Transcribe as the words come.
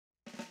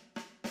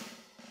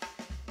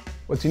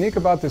What's unique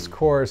about this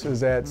course is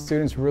that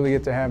students really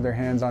get to have their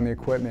hands on the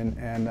equipment,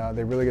 and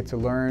they really get to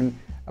learn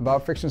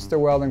about friction stir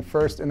welding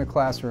first in the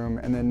classroom,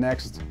 and then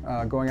next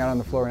going out on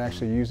the floor and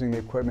actually using the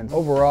equipment.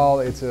 Overall,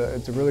 it's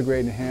a really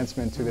great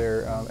enhancement to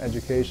their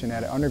education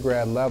at an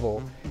undergrad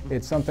level.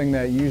 It's something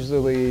that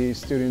usually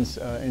students,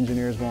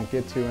 engineers won't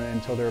get to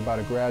until they're about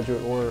a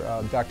graduate or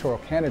doctoral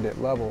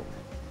candidate level.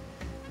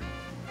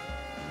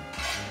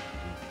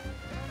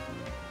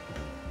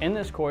 In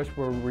this course,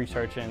 we're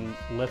researching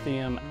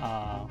lithium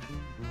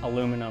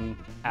aluminum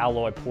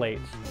alloy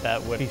plates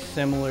that would be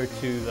similar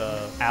to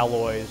the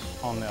alloys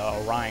on the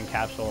Orion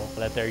capsule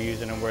that they're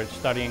using, and we're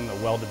studying the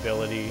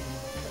weldability,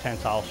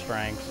 tensile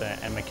strengths,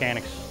 and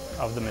mechanics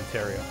of the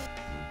material.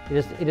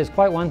 It is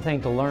quite one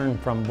thing to learn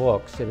from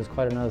books, it is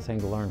quite another thing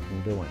to learn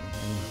from doing.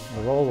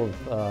 And the role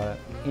of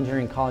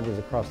engineering colleges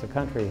across the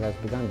country has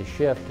begun to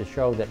shift to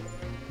show that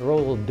the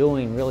role of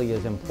doing really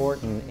is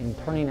important in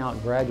turning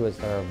out graduates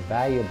that are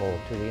valuable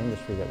to the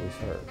industry that we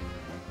serve.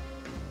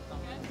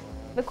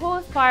 The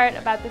coolest part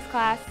about this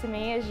class to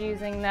me is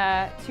using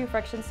the two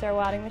friction stir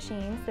welding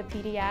machines, the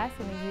PDS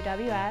and the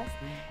UWS.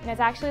 And it's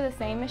actually the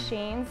same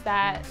machines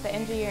that the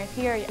engineers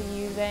here are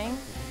using.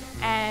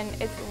 And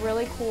it's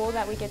really cool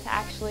that we get to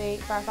actually,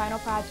 for our final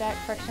project,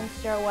 friction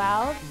stir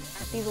weld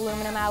these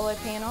aluminum alloy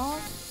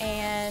panels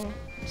and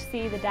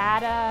see the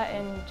data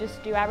and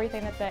just do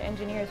everything that the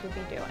engineers would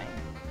be doing.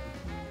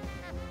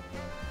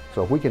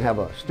 So if we can have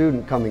a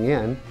student coming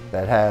in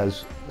that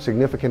has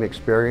significant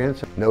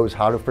experience, knows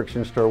how to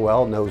friction stir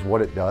weld, knows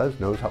what it does,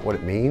 knows what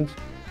it means,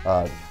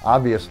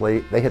 obviously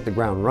they hit the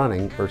ground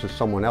running versus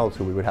someone else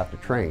who we would have to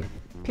train.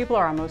 People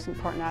are our most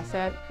important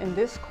asset, and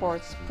this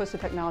course puts the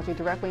technology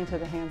directly into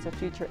the hands of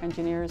future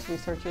engineers,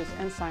 researchers,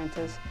 and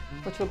scientists,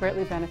 which will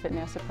greatly benefit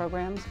NASA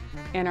programs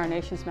and our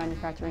nation's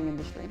manufacturing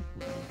industry.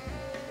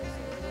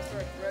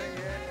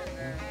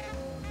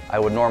 I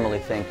would normally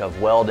think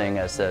of welding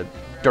as a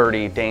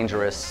dirty,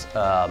 dangerous,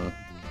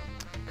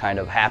 kind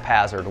of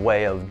haphazard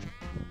way of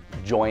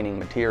joining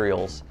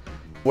materials,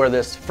 where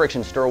this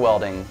friction stir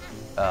welding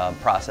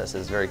process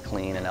is very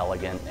clean and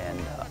elegant and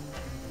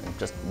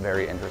just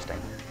very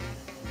interesting.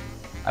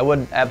 I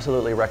would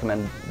absolutely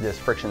recommend this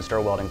friction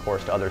stir welding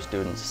course to other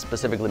students,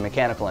 specifically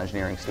mechanical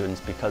engineering students,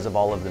 because of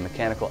all of the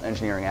mechanical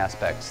engineering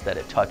aspects that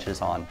it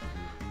touches on,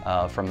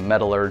 from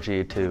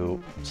metallurgy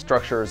to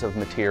structures of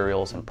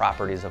materials and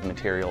properties of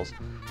materials,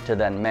 to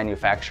then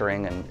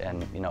manufacturing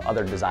and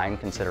other design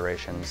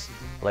considerations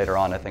later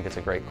on. I think it's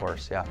a great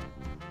course, yeah.